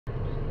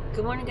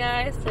Good morning,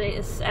 guys. Today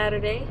is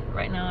Saturday.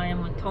 Right now I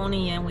am with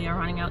Tony and we are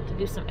running out to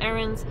do some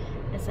errands.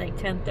 It's like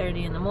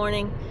 10:30 in the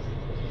morning.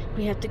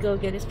 We have to go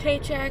get his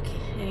paycheck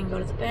and go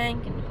to the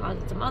bank and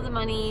deposit some other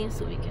money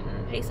so we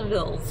can pay some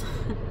bills.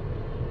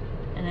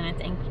 And then I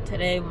think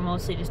today we're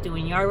mostly just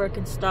doing yard work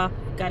and stuff.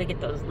 Got to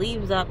get those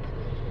leaves up.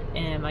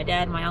 And my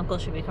dad and my uncle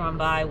should be coming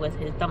by with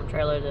his dump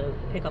trailer to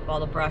pick up all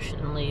the brush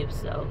and leaves.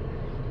 So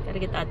got to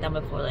get that done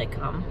before they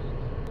come.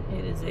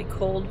 It is a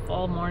cold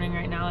fall morning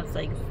right now. It's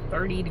like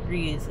 30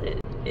 degrees.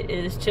 It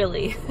is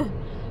chilly.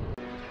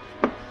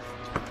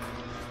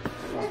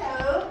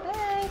 Hello.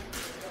 Hey.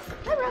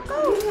 Hi,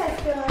 Rocco. What are you guys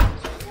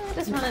doing?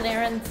 Just running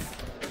errands.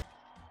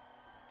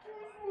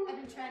 I've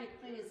been trying to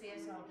clean his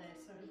ears all day,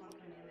 so he won't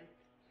come near me.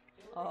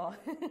 Oh.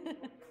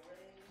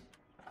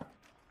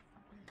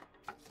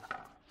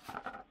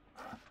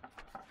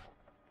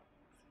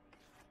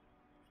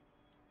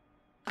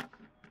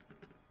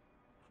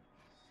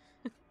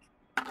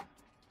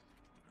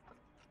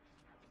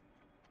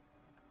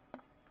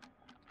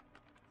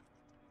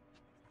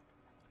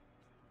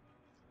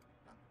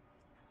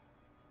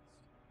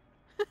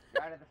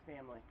 Out of the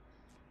family.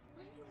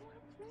 What do you want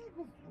to play,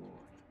 good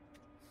boy?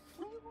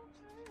 What do you want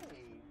to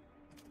play?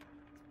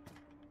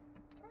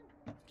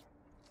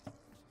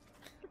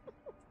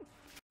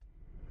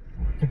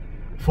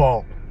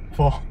 Fall.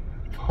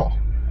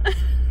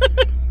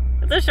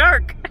 It's a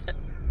shark.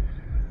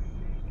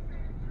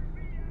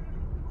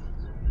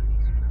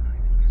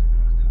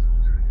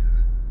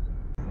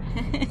 I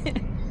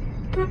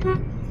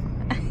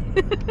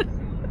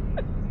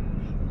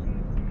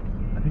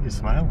think he's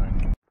smiling.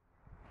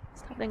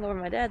 Stopping over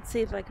my dad to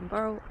see if I can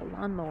borrow a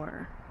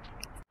lawnmower.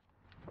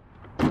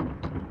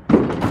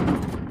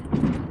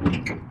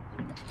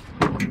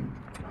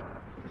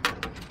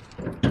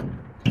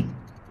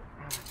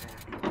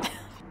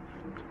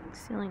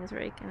 Stealing his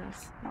rake and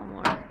his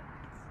lawnmower.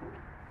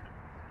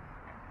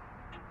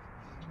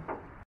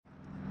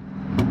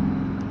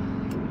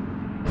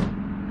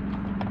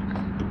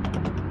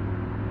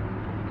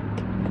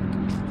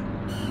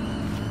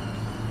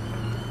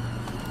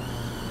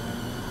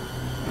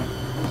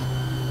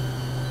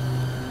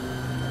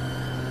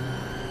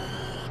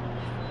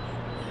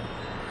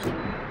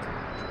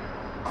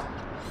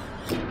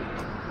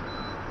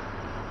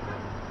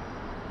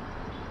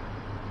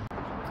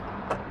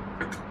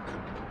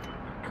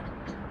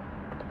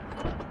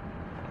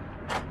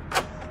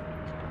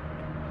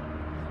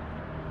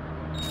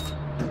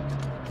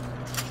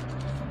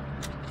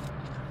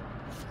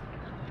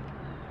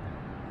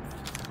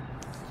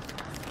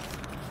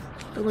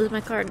 Don't lose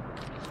my card.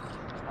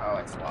 Oh,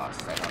 it's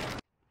lost. I don't know.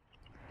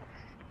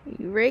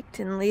 You raked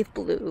and leaf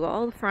blew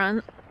all the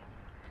front,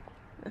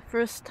 the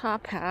first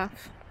top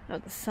half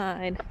of the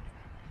side.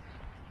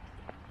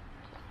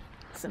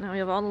 So now we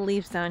have all the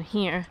leaves down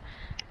here,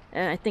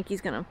 and I think he's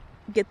gonna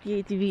get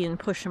the ATV and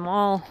push them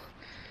all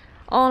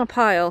in a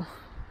pile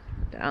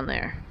down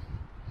there.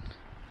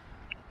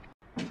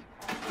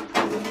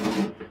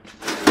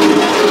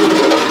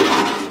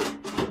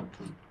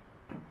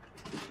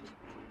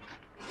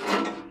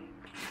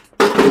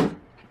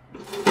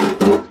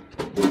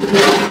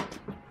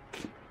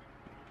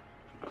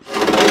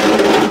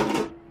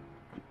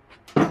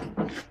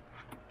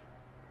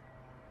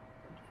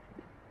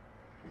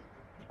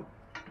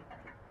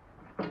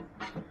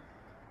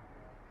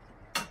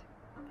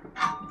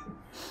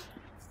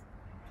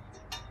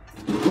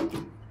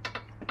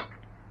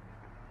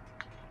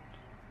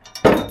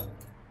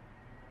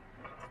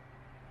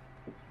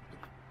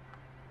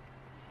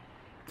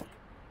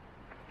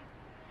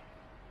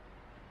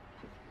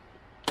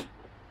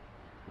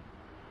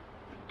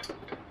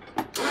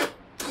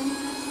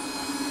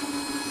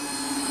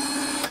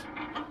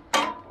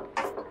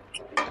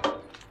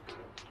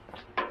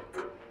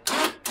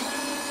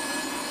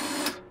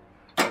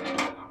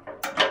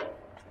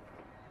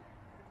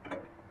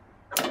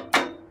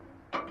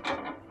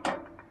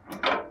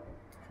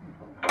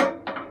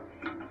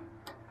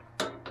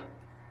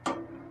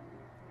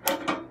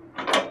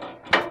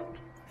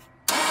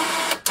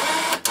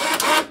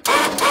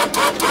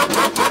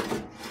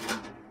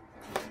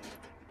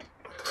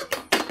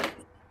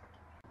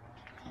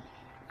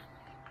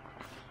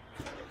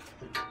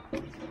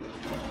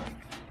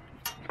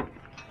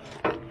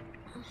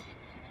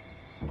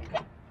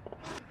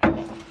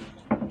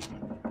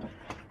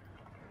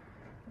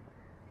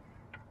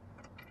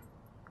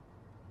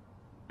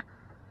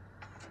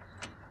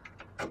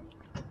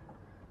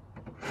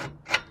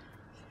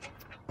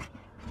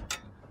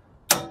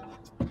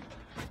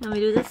 Let me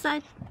do this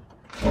side.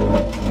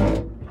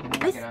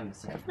 Get on this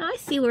side. No, I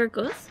see where it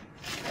goes.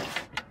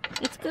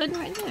 It's good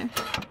right there.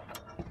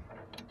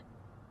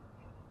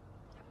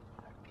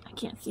 I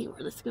can't see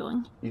where this is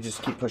going. You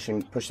just keep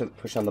pushing, push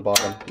on the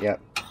bottom. Yep.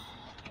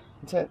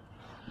 That's it.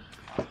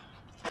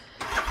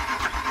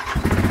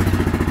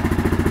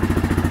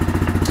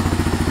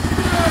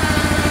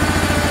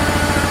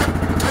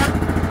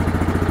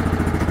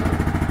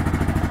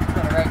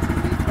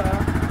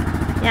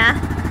 Yeah.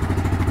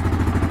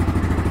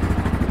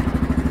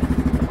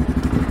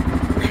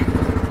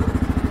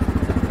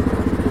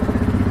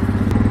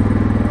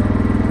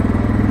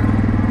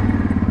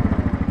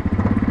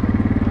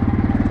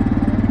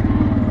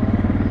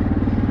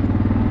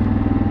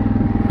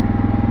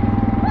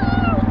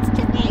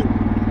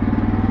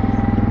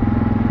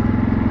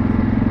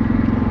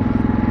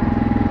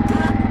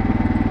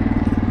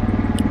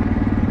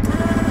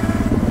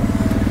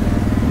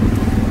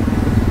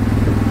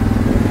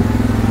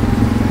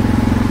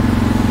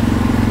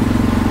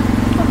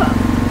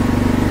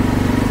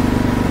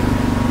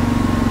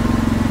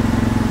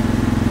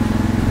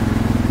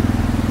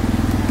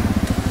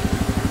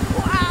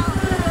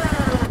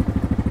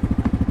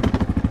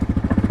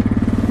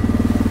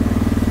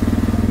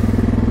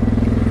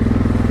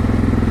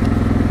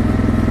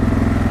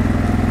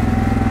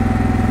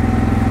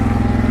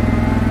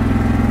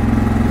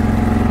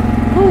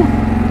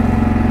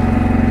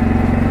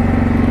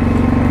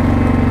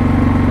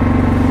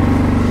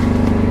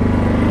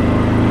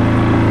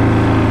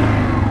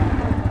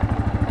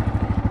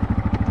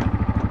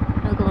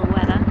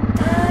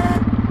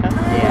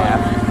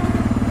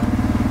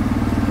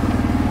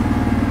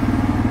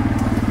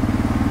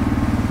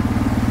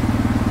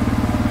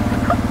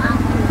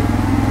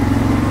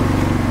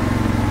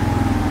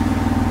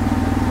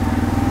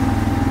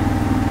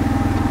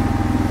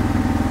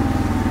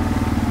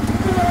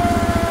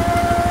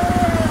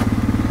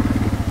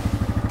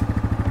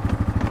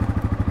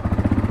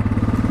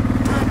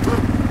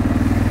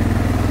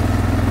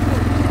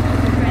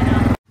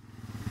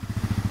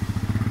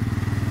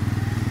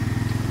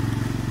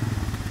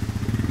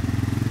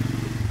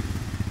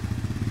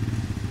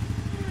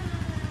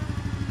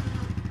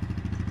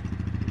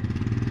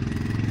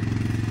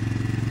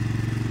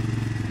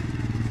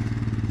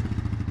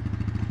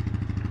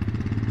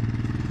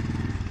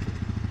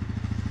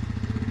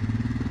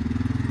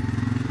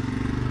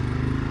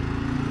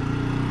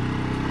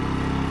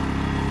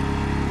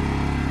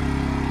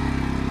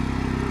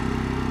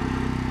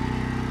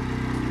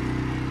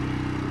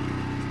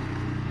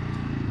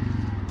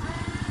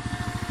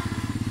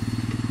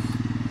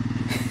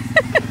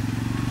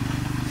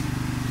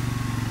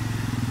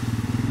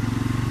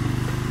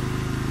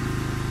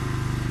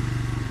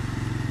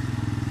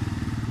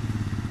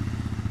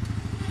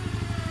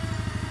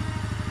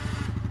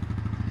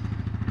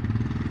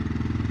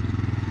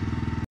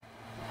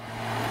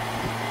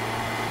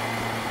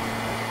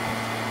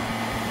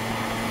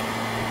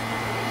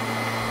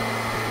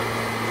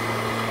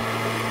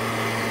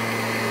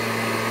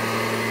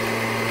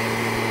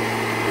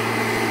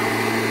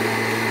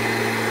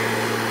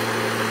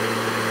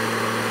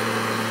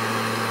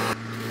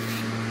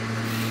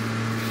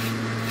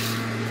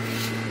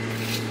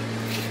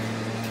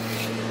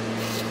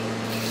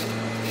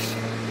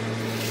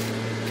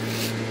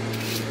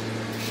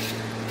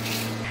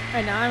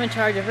 Right now I'm in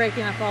charge of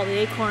raking up all the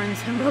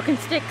acorns and broken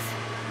sticks.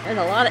 There's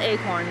a lot of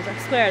acorns. I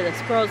swear the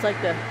squirrels like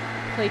to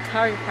play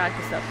target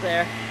practice up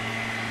there.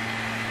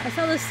 I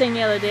saw this thing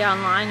the other day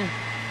online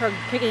for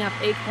picking up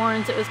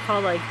acorns. It was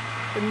called like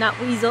the nut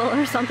weasel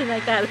or something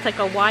like that. It's like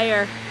a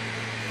wire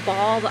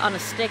ball on a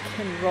stick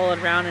and you roll it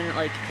around and it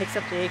like picks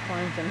up the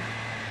acorns, and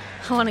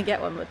I want to get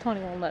one but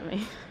Tony won't let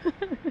me.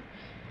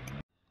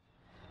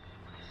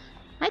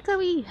 Hi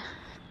Chloe!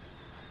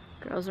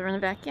 Girls are in the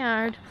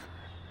backyard.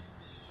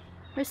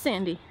 Where's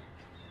Sandy?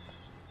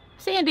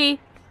 Sandy!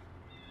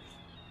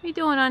 What are you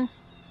doing on?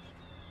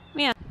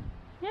 Yeah.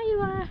 Yeah, you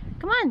are.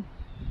 Come on.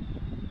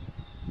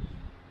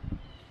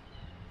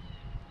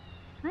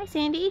 Hi,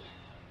 Sandy.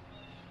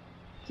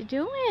 What you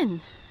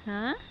doing?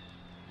 Huh?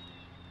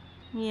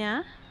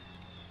 Yeah?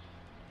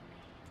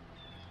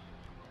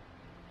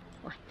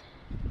 What?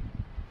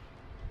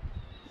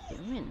 What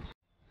you doing?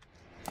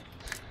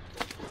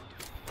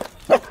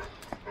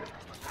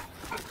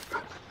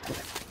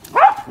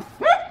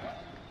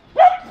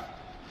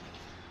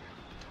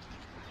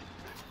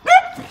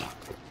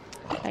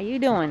 How you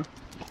doing?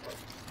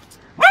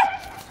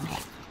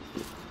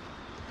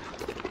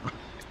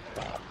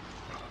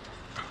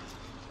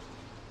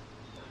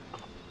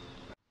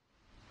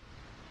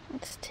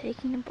 It's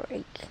taking a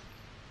break.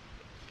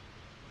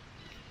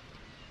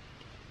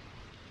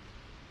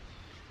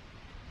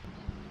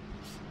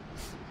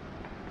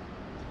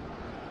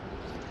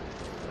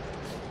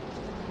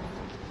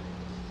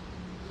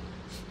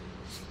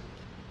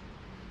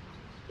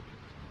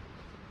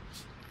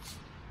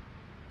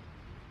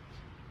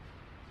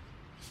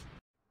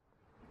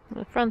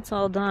 The front's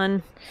all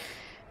done,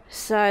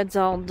 side's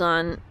all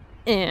done,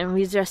 and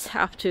we just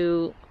have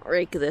to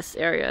rake this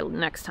area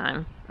next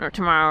time, or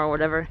tomorrow or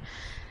whatever.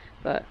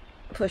 But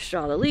pushed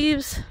all the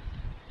leaves,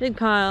 big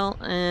pile,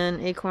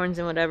 and acorns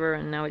and whatever,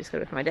 and now we just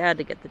gotta go with my dad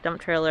to get the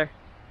dump trailer.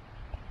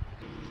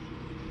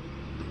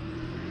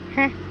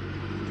 Huh.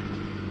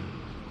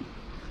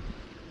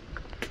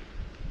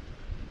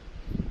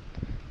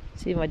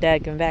 See if my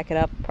dad can back it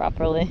up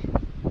properly.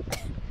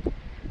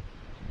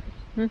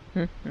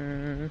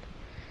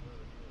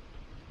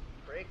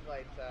 Brake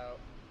lights out.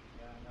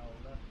 Yeah, I know,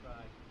 left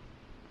side.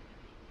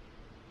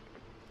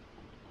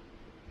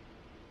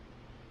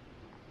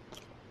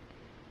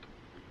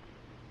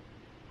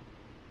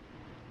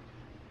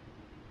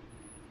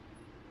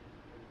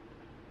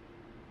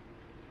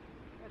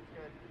 That's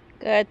good.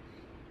 Good.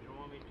 You don't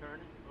want me to turn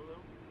it a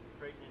little?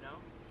 Straighten it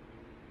out?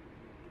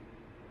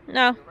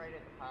 No. You're right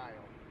at the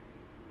pile.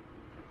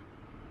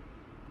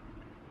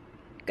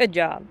 Good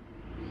job.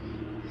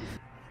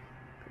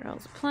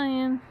 Girls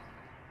playing.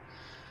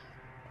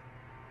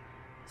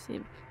 See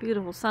a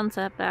beautiful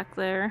sunset back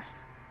there.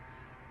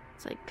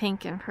 It's like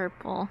pink and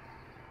purple.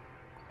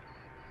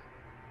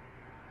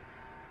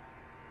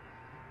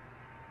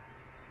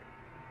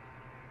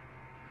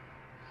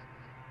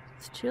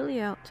 It's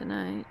chilly out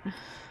tonight.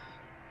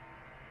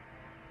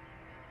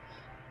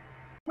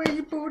 Where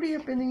your booty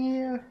up in the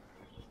air?